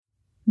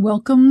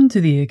Welcome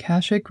to the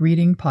Akashic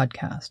Reading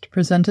Podcast,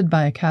 presented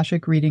by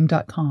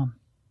AkashicReading.com,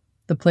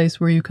 the place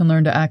where you can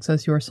learn to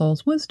access your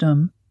soul's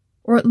wisdom,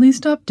 or at least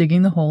stop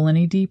digging the hole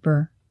any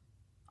deeper.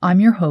 I'm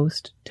your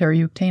host, Terry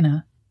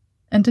Uktana,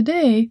 and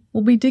today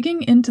we'll be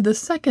digging into the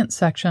second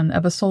section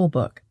of a soul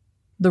book,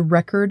 the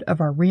record of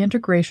our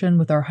reintegration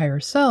with our higher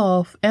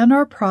self and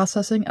our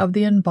processing of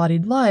the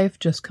embodied life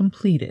just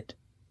completed.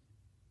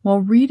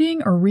 While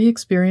reading or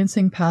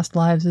re-experiencing past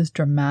lives is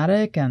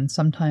dramatic and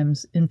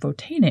sometimes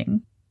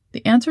infotaining,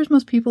 the answers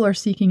most people are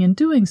seeking in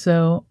doing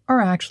so are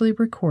actually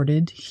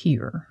recorded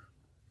here.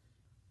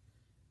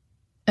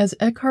 As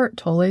Eckhart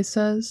Tolle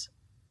says,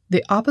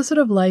 the opposite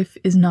of life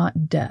is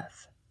not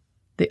death.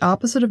 The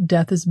opposite of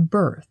death is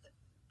birth.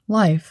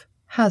 Life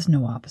has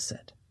no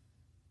opposite.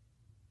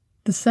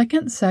 The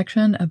second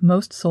section of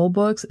most soul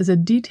books is a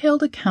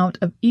detailed account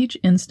of each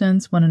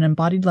instance when an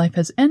embodied life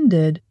has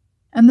ended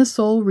and the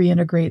soul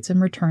reintegrates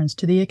and returns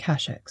to the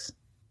Akashics.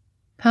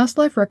 Past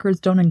life records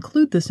don't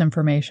include this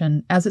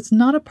information as it's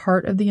not a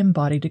part of the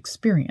embodied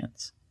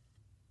experience.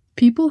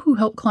 People who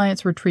help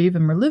clients retrieve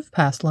and relive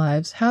past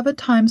lives have at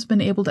times been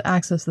able to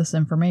access this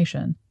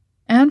information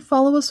and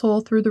follow a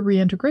soul through the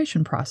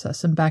reintegration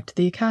process and back to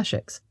the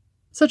Akashics,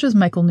 such as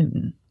Michael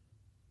Newton.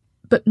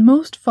 But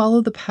most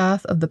follow the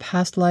path of the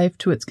past life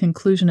to its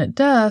conclusion at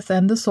death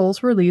and the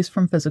soul's release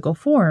from physical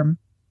form,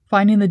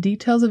 finding the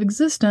details of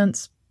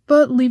existence,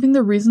 but leaving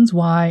the reasons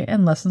why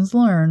and lessons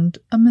learned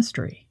a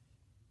mystery.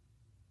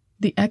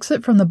 The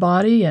exit from the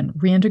body and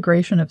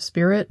reintegration of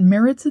spirit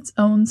merits its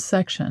own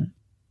section,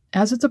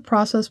 as it's a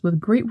process with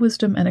great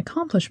wisdom and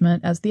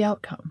accomplishment as the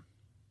outcome.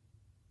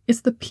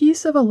 It's the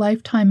piece of a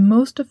lifetime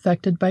most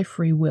affected by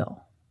free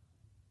will.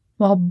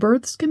 While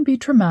births can be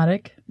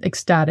traumatic,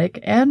 ecstatic,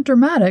 and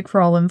dramatic for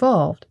all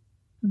involved,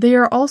 they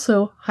are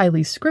also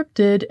highly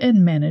scripted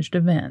and managed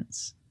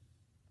events.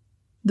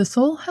 The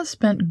soul has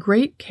spent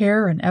great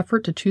care and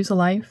effort to choose a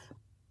life,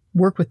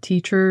 work with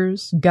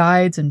teachers,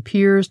 guides, and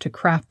peers to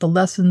craft the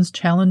lessons,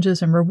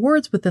 challenges, and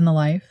rewards within the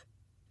life,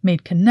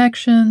 made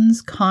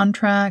connections,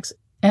 contracts,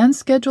 and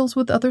schedules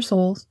with other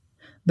souls,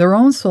 their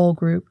own soul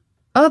group,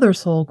 other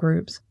soul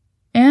groups,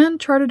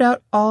 and charted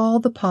out all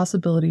the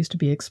possibilities to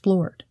be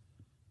explored.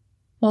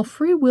 While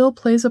free will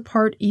plays a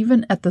part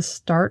even at the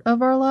start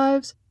of our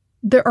lives,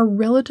 there are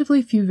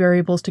relatively few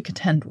variables to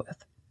contend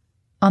with.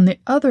 On the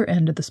other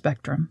end of the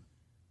spectrum,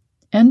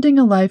 ending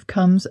a life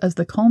comes as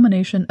the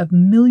culmination of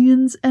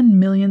millions and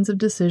millions of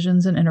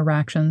decisions and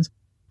interactions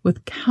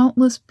with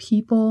countless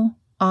people,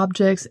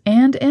 objects,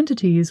 and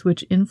entities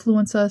which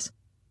influence us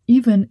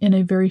even in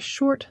a very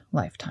short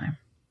lifetime.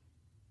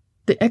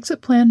 The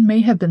exit plan may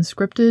have been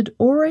scripted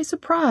or a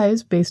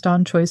surprise based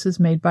on choices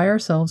made by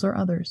ourselves or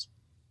others.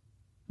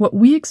 What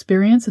we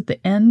experience at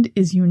the end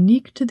is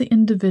unique to the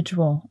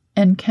individual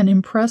and can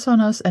impress on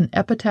us an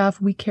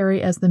epitaph we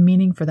carry as the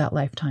meaning for that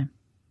lifetime.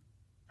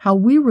 How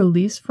we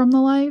release from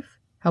the life,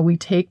 how we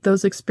take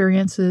those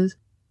experiences,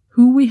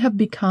 who we have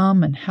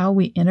become, and how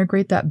we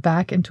integrate that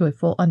back into a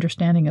full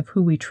understanding of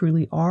who we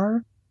truly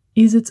are,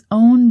 is its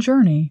own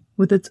journey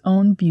with its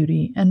own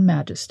beauty and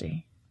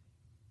majesty.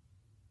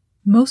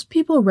 Most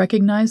people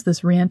recognize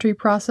this reentry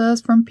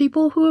process from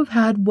people who have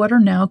had what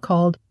are now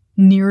called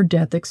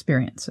near-death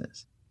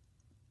experiences.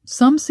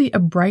 Some see a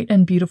bright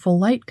and beautiful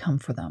light come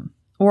for them,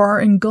 or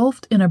are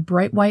engulfed in a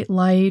bright white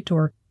light,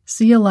 or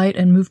see a light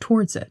and move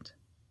towards it.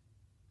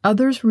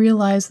 Others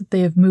realize that they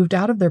have moved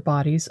out of their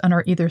bodies and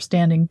are either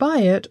standing by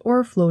it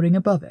or floating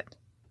above it.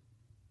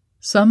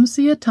 Some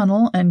see a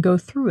tunnel and go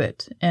through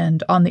it,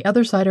 and on the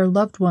other side are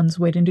loved ones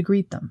waiting to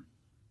greet them.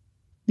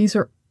 These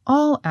are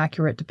all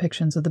accurate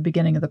depictions of the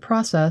beginning of the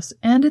process,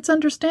 and it's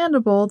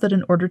understandable that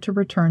in order to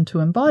return to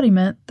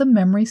embodiment, the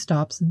memory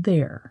stops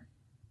there.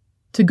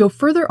 To go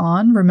further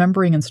on,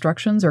 remembering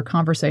instructions or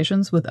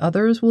conversations with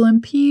others will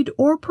impede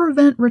or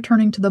prevent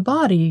returning to the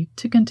body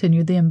to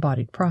continue the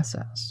embodied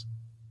process.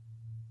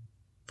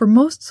 For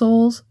most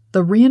souls,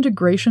 the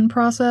reintegration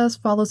process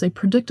follows a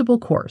predictable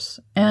course,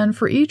 and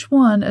for each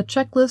one, a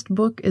checklist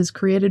book is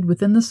created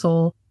within the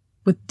soul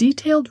with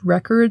detailed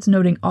records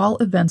noting all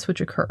events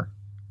which occur.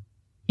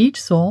 Each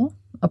soul,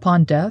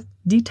 upon death,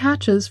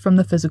 detaches from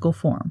the physical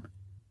form.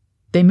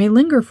 They may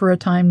linger for a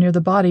time near the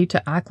body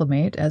to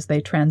acclimate as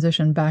they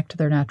transition back to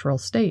their natural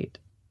state.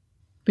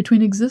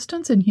 Between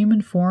existence in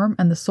human form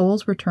and the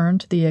soul's return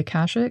to the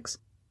Akashics,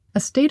 a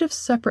state of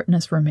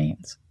separateness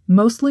remains,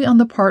 mostly on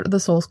the part of the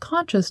soul's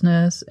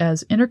consciousness,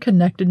 as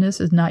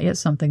interconnectedness is not yet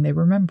something they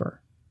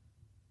remember.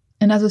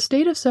 And as a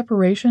state of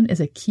separation is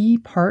a key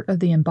part of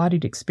the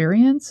embodied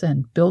experience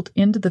and built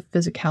into the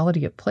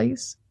physicality of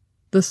place,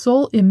 the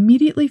soul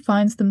immediately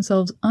finds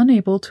themselves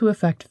unable to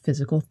affect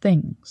physical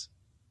things.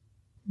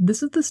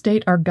 This is the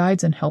state our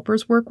guides and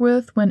helpers work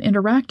with when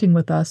interacting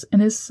with us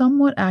and is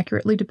somewhat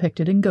accurately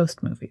depicted in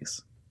ghost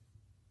movies.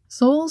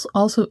 Souls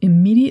also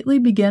immediately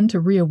begin to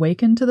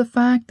reawaken to the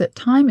fact that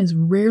time is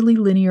rarely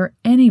linear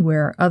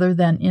anywhere other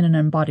than in an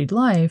embodied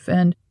life,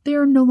 and they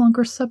are no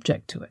longer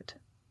subject to it.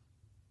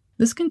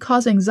 This can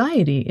cause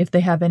anxiety if they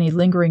have any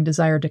lingering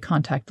desire to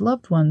contact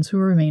loved ones who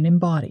remain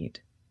embodied.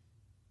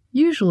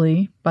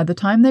 Usually, by the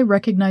time they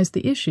recognize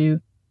the issue,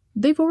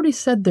 they've already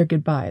said their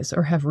goodbyes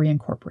or have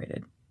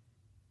reincorporated.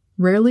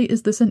 Rarely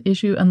is this an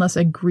issue unless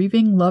a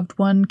grieving loved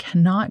one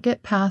cannot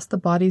get past the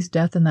body's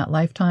death in that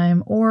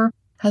lifetime or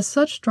has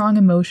such strong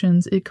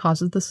emotions it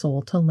causes the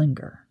soul to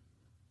linger.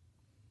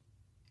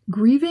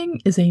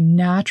 Grieving is a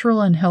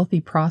natural and healthy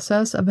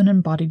process of an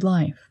embodied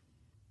life.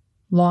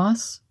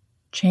 Loss,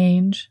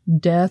 change,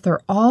 death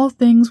are all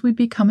things we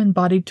become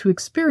embodied to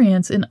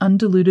experience in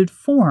undiluted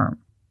form,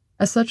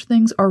 as such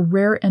things are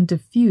rare and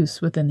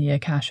diffuse within the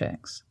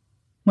Akashics.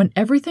 When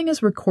everything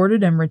is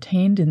recorded and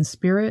retained in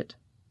spirit,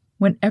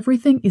 when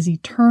everything is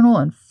eternal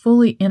and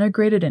fully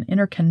integrated and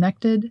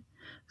interconnected,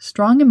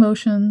 strong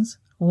emotions,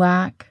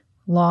 lack,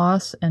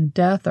 loss, and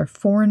death are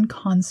foreign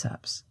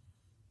concepts.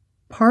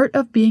 Part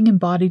of being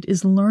embodied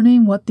is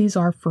learning what these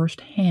are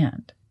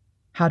firsthand,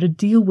 how to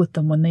deal with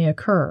them when they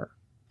occur,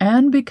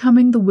 and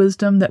becoming the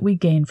wisdom that we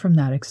gain from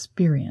that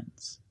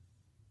experience.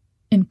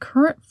 In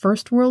current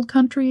first world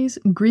countries,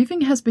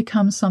 grieving has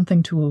become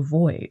something to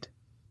avoid.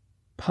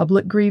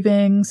 Public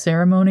grieving,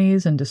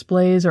 ceremonies, and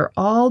displays are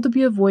all to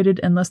be avoided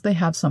unless they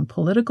have some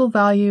political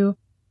value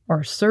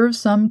or serve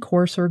some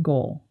coarser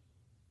goal.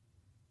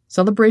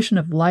 Celebration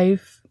of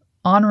life,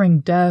 honoring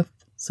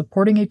death,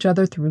 supporting each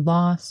other through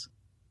loss,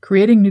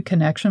 creating new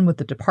connection with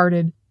the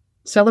departed,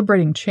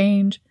 celebrating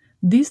change,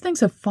 these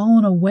things have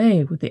fallen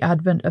away with the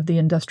advent of the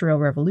Industrial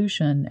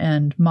Revolution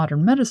and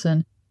modern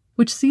medicine,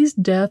 which sees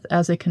death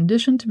as a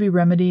condition to be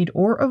remedied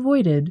or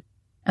avoided,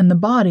 and the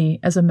body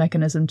as a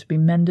mechanism to be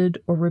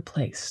mended or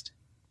replaced.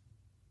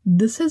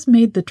 This has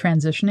made the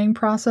transitioning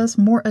process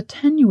more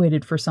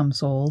attenuated for some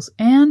souls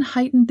and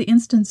heightened the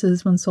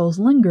instances when souls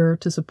linger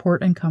to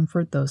support and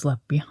comfort those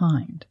left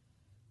behind.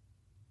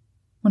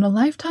 When a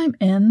lifetime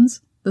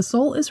ends, the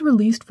soul is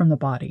released from the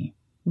body,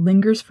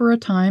 lingers for a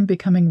time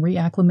becoming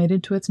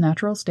reacclimated to its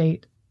natural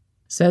state,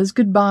 says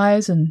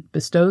goodbyes and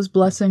bestows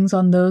blessings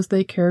on those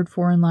they cared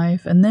for in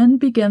life, and then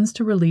begins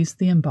to release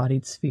the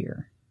embodied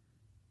sphere.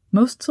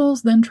 Most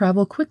souls then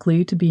travel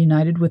quickly to be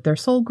united with their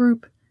soul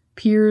group,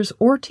 peers,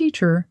 or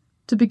teacher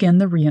to begin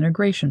the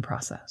reintegration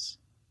process.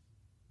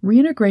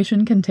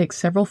 Reintegration can take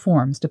several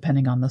forms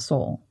depending on the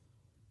soul.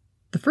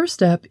 The first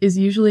step is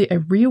usually a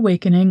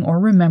reawakening or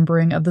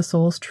remembering of the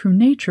soul's true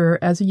nature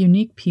as a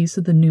unique piece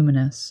of the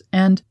numinous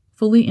and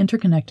fully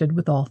interconnected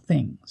with all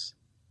things.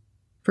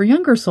 For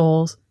younger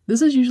souls,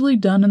 this is usually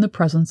done in the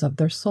presence of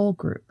their soul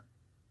group.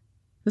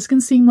 This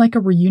can seem like a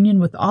reunion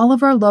with all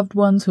of our loved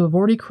ones who have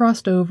already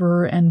crossed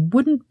over and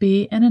wouldn't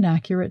be an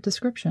inaccurate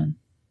description.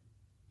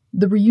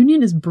 The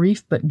reunion is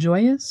brief but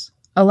joyous,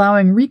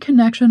 allowing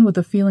reconnection with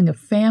a feeling of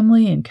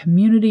family and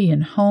community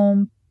and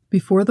home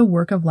before the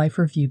work of life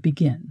review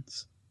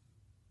begins.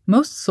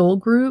 Most soul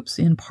groups,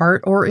 in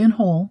part or in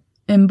whole,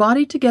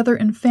 embody together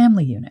in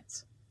family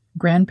units: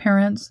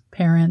 grandparents,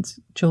 parents,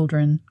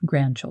 children,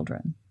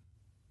 grandchildren.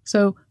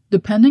 So,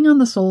 depending on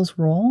the soul's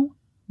role,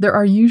 there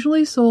are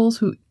usually souls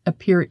who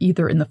appear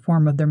either in the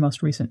form of their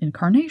most recent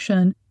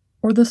incarnation,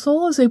 or the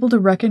soul is able to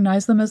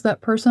recognize them as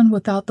that person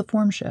without the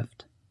form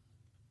shift.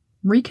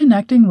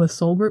 Reconnecting with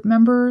soul group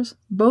members,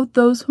 both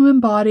those who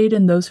embodied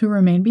and those who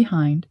remain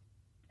behind,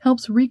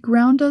 helps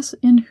reground us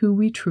in who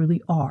we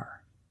truly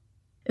are.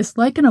 It's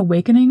like an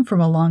awakening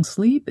from a long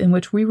sleep in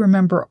which we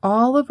remember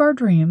all of our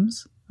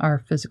dreams, our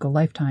physical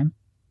lifetime,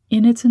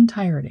 in its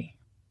entirety.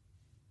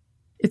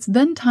 It's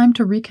then time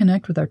to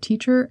reconnect with our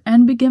teacher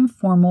and begin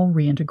formal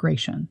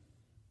reintegration.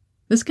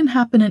 This can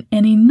happen in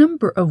any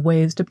number of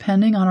ways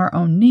depending on our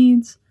own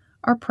needs,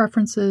 our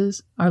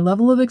preferences, our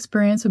level of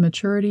experience and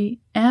maturity,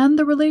 and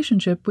the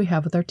relationship we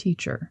have with our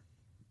teacher.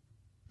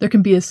 There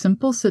can be a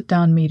simple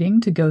sit-down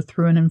meeting to go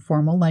through an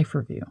informal life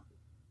review.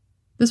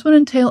 This would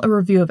entail a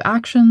review of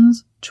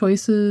actions,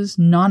 choices,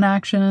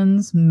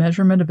 non-actions,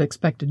 measurement of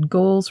expected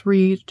goals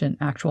reached and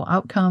actual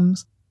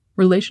outcomes,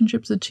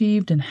 relationships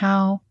achieved and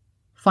how,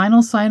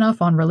 final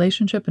sign-off on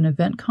relationship and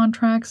event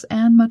contracts,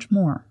 and much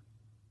more.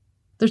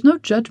 There's no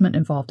judgment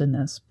involved in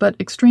this, but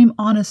extreme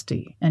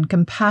honesty and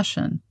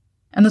compassion,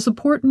 and the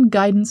support and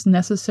guidance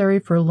necessary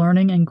for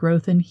learning and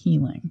growth and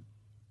healing.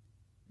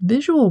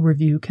 Visual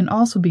review can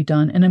also be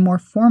done in a more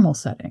formal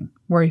setting,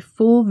 where a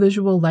full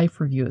visual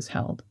life review is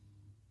held.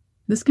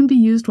 This can be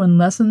used when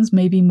lessons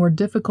may be more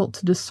difficult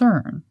to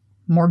discern,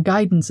 more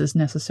guidance is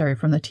necessary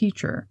from the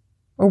teacher,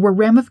 or where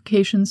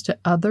ramifications to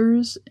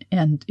others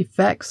and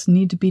effects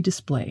need to be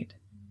displayed.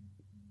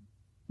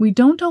 We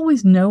don't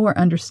always know or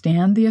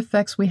understand the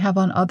effects we have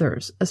on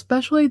others,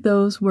 especially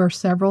those we're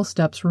several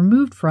steps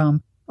removed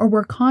from or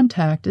where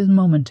contact is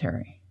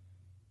momentary.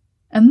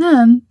 And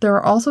then there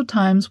are also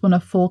times when a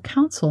full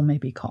council may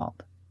be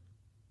called.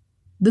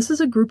 This is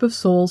a group of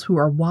souls who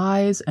are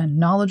wise and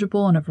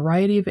knowledgeable in a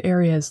variety of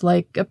areas,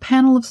 like a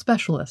panel of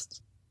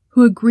specialists,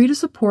 who agree to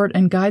support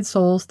and guide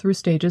souls through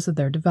stages of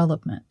their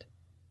development.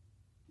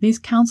 These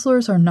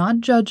counselors are not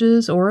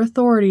judges or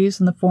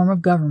authorities in the form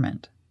of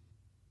government.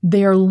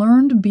 They are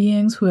learned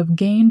beings who have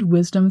gained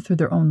wisdom through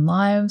their own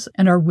lives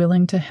and are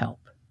willing to help.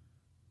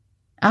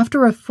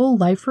 After a full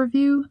life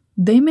review,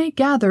 they may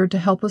gather to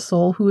help a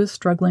soul who is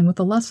struggling with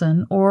a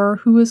lesson or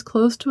who is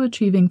close to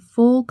achieving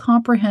full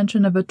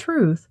comprehension of a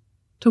truth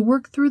to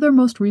work through their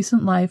most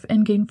recent life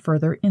and gain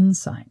further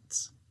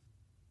insights.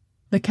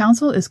 The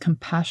council is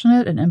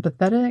compassionate and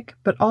empathetic,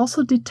 but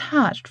also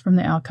detached from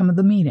the outcome of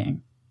the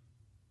meeting.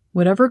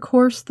 Whatever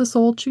course the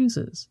soul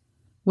chooses,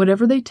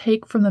 whatever they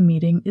take from the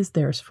meeting is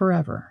theirs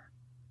forever.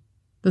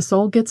 The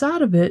soul gets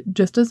out of it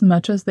just as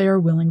much as they are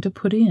willing to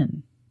put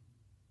in.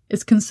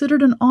 It's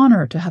considered an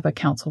honor to have a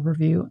council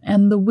review,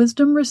 and the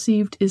wisdom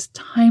received is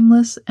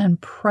timeless and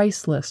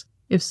priceless,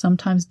 if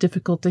sometimes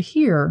difficult to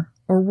hear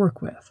or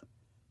work with.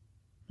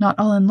 Not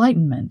all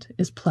enlightenment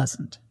is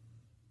pleasant.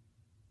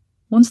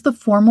 Once the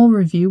formal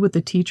review with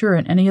the teacher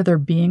and any other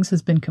beings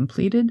has been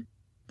completed,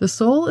 the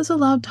soul is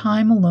allowed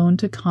time alone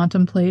to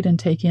contemplate and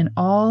take in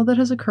all that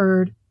has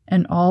occurred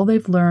and all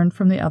they've learned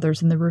from the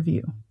others in the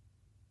review.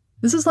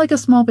 This is like a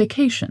small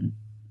vacation,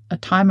 a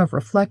time of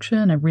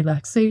reflection and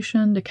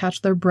relaxation to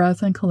catch their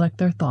breath and collect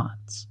their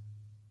thoughts.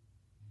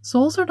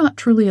 Souls are not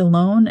truly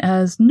alone,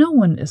 as no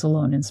one is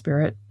alone in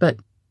spirit, but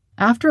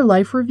after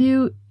life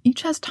review,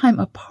 each has time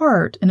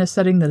apart in a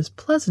setting that is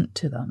pleasant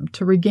to them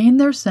to regain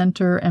their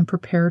center and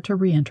prepare to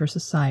re-enter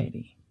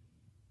society.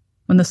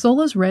 When the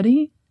soul is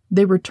ready,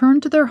 they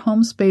return to their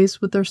home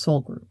space with their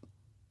soul group.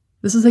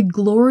 This is a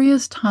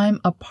glorious time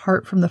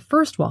apart from the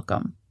first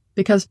welcome,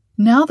 because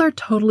now they're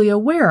totally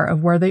aware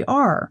of where they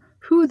are,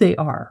 who they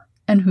are,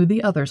 and who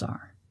the others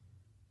are.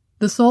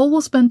 The soul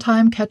will spend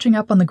time catching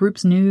up on the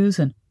group's news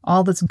and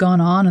all that's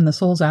gone on in the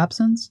soul's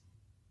absence.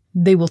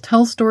 They will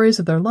tell stories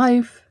of their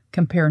life,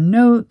 compare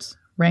notes,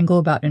 wrangle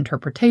about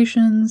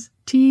interpretations,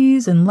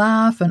 tease and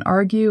laugh and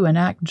argue and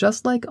act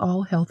just like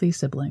all healthy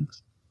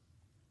siblings.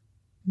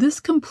 This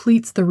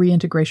completes the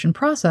reintegration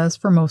process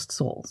for most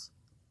souls.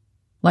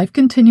 Life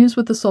continues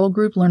with the soul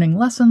group learning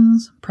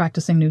lessons,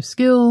 practicing new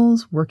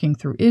skills, working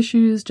through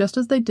issues just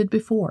as they did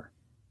before.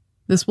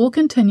 This will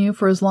continue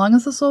for as long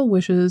as the soul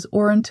wishes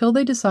or until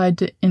they decide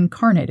to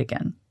incarnate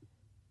again.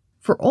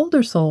 For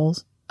older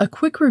souls, a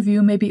quick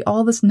review may be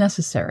all that's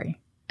necessary,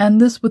 and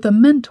this with a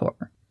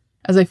mentor,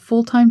 as a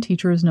full-time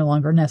teacher is no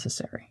longer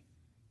necessary.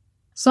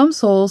 Some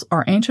souls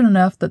are ancient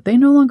enough that they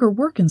no longer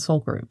work in soul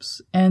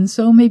groups, and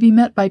so may be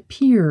met by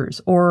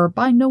peers or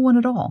by no one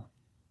at all.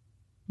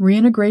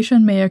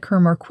 Reintegration may occur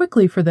more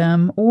quickly for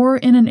them or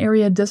in an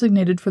area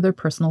designated for their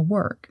personal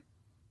work.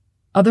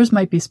 Others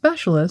might be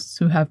specialists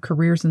who have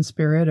careers in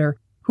spirit or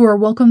who are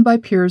welcomed by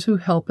peers who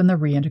help in the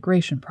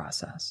reintegration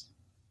process.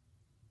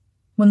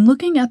 When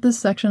looking at this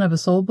section of a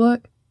soul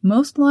book,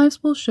 most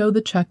lives will show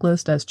the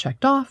checklist as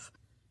checked off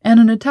and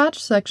an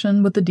attached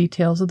section with the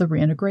details of the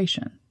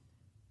reintegration.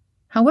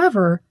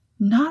 However,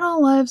 not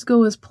all lives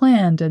go as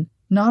planned, and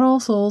not all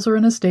souls are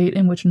in a state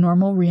in which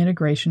normal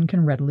reintegration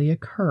can readily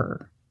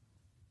occur.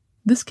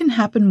 This can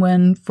happen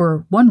when,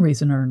 for one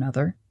reason or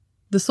another,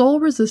 the soul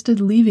resisted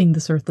leaving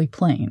this earthly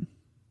plane.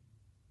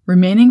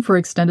 Remaining for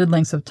extended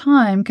lengths of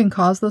time can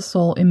cause the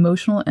soul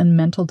emotional and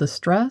mental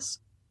distress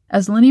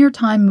as linear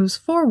time moves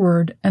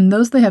forward and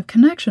those they have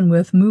connection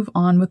with move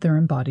on with their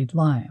embodied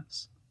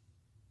lives.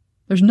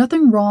 There's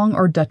nothing wrong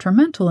or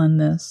detrimental in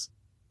this.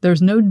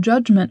 There's no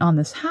judgment on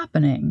this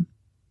happening.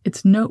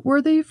 It's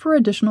noteworthy for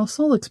additional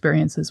soul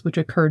experiences which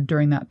occurred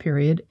during that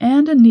period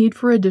and a need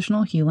for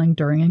additional healing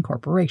during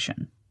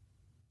incorporation.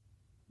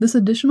 This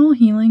additional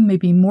healing may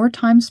be more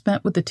time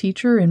spent with the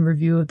teacher in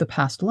review of the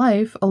past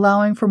life,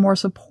 allowing for more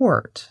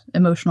support,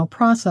 emotional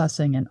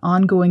processing, and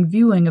ongoing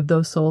viewing of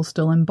those souls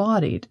still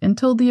embodied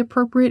until the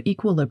appropriate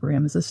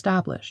equilibrium is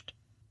established.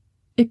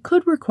 It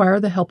could require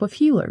the help of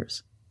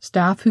healers,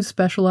 staff who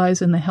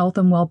specialize in the health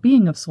and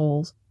well-being of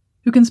souls,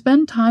 who can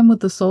spend time with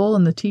the soul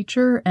and the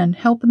teacher and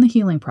help in the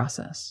healing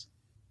process.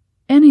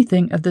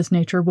 Anything of this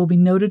nature will be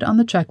noted on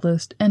the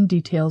checklist and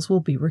details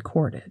will be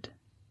recorded.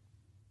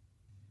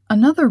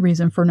 Another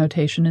reason for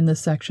notation in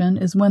this section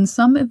is when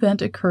some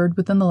event occurred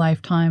within the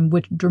lifetime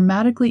which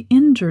dramatically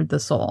injured the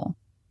soul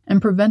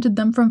and prevented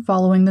them from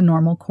following the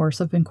normal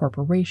course of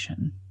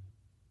incorporation.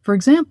 For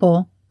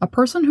example, a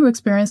person who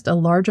experienced a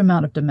large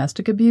amount of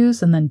domestic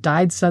abuse and then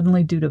died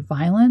suddenly due to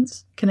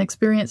violence can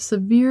experience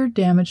severe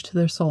damage to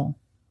their soul.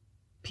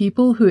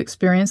 People who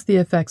experience the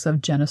effects of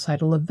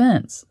genocidal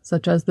events,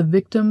 such as the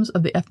victims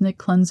of the ethnic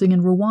cleansing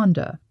in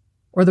Rwanda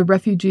or the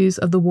refugees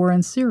of the war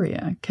in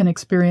Syria, can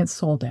experience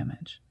soul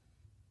damage.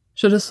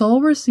 Should a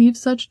soul receive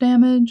such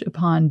damage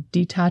upon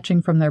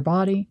detaching from their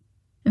body,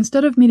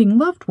 instead of meeting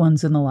loved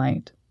ones in the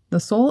light, the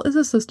soul is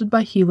assisted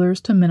by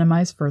healers to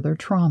minimize further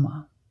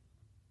trauma.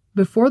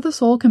 Before the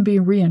soul can be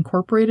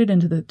reincorporated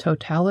into the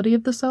totality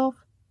of the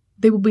self,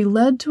 they will be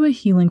led to a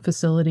healing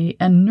facility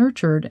and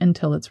nurtured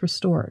until it's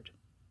restored.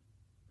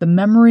 The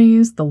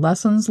memories, the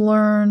lessons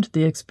learned,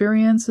 the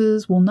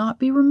experiences will not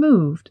be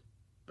removed,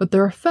 but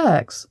their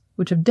effects,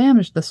 which have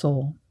damaged the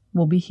soul,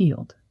 will be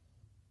healed.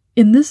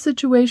 In this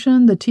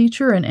situation, the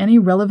teacher and any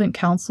relevant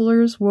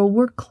counselors will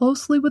work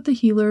closely with the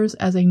healers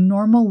as a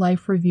normal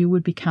life review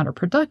would be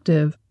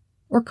counterproductive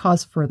or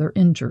cause further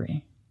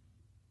injury.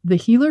 The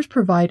healers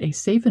provide a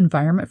safe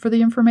environment for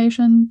the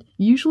information,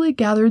 usually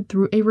gathered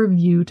through a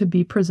review to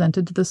be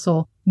presented to the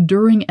soul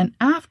during and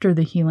after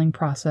the healing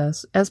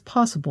process as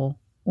possible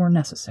or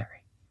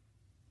necessary.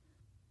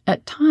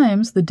 At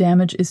times, the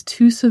damage is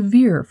too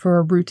severe for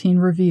a routine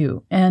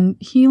review, and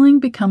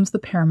healing becomes the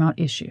paramount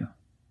issue.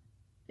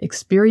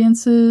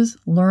 Experiences,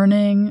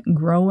 learning,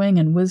 growing,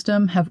 and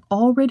wisdom have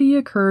already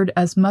occurred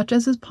as much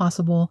as is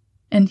possible,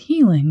 and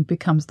healing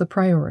becomes the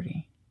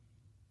priority.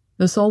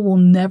 The soul will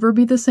never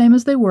be the same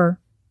as they were,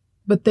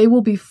 but they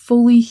will be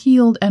fully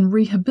healed and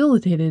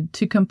rehabilitated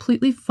to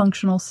completely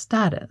functional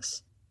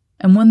status,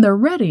 and when they're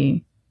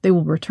ready, they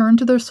will return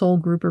to their soul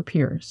group or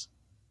peers.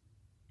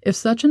 If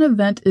such an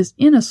event is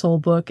in a soul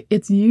book,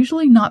 it's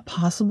usually not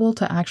possible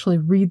to actually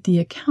read the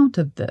account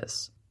of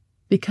this,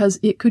 because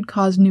it could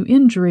cause new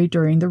injury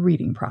during the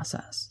reading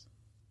process.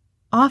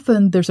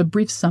 Often, there's a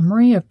brief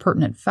summary of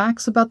pertinent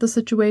facts about the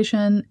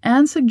situation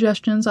and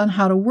suggestions on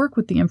how to work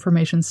with the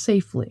information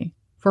safely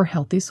for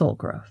healthy soul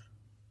growth.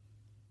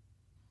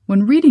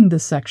 When reading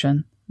this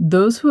section,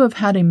 those who have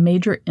had a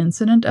major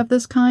incident of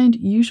this kind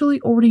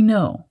usually already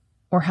know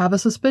or have a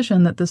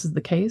suspicion that this is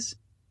the case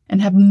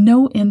and have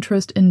no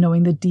interest in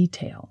knowing the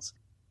details,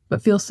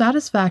 but feel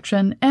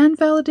satisfaction and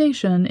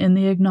validation in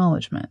the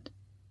acknowledgement.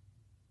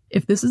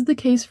 If this is the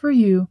case for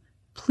you,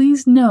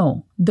 please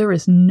know there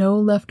is no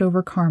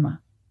leftover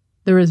karma.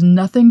 There is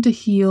nothing to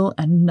heal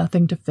and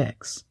nothing to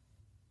fix.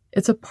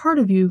 It's a part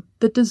of you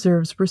that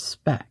deserves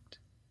respect.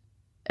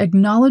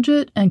 Acknowledge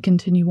it and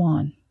continue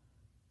on.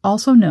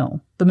 Also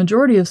know, the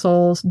majority of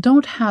souls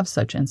don't have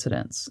such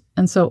incidents,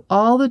 and so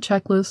all the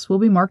checklists will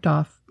be marked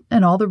off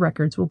and all the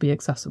records will be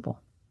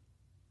accessible.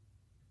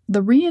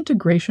 The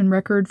reintegration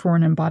record for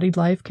an embodied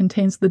life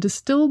contains the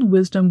distilled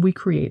wisdom we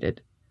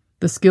created,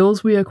 the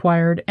skills we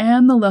acquired,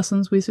 and the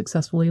lessons we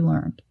successfully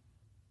learned.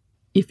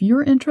 If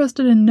you're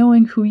interested in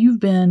knowing who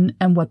you've been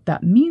and what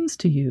that means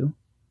to you,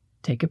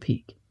 take a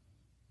peek.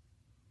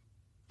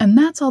 And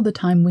that's all the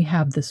time we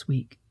have this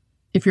week.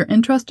 If you're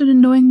interested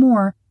in knowing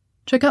more,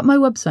 check out my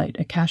website,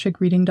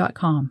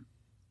 akashicreading.com.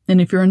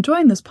 And if you're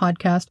enjoying this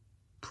podcast,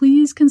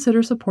 please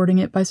consider supporting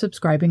it by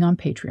subscribing on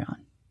Patreon.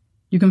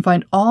 You can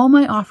find all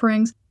my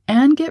offerings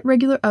and get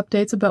regular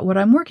updates about what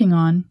I'm working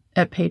on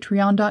at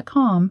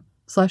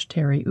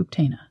patreon.com/Terry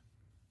Uktana.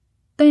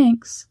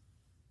 Thanks.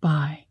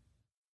 Bye.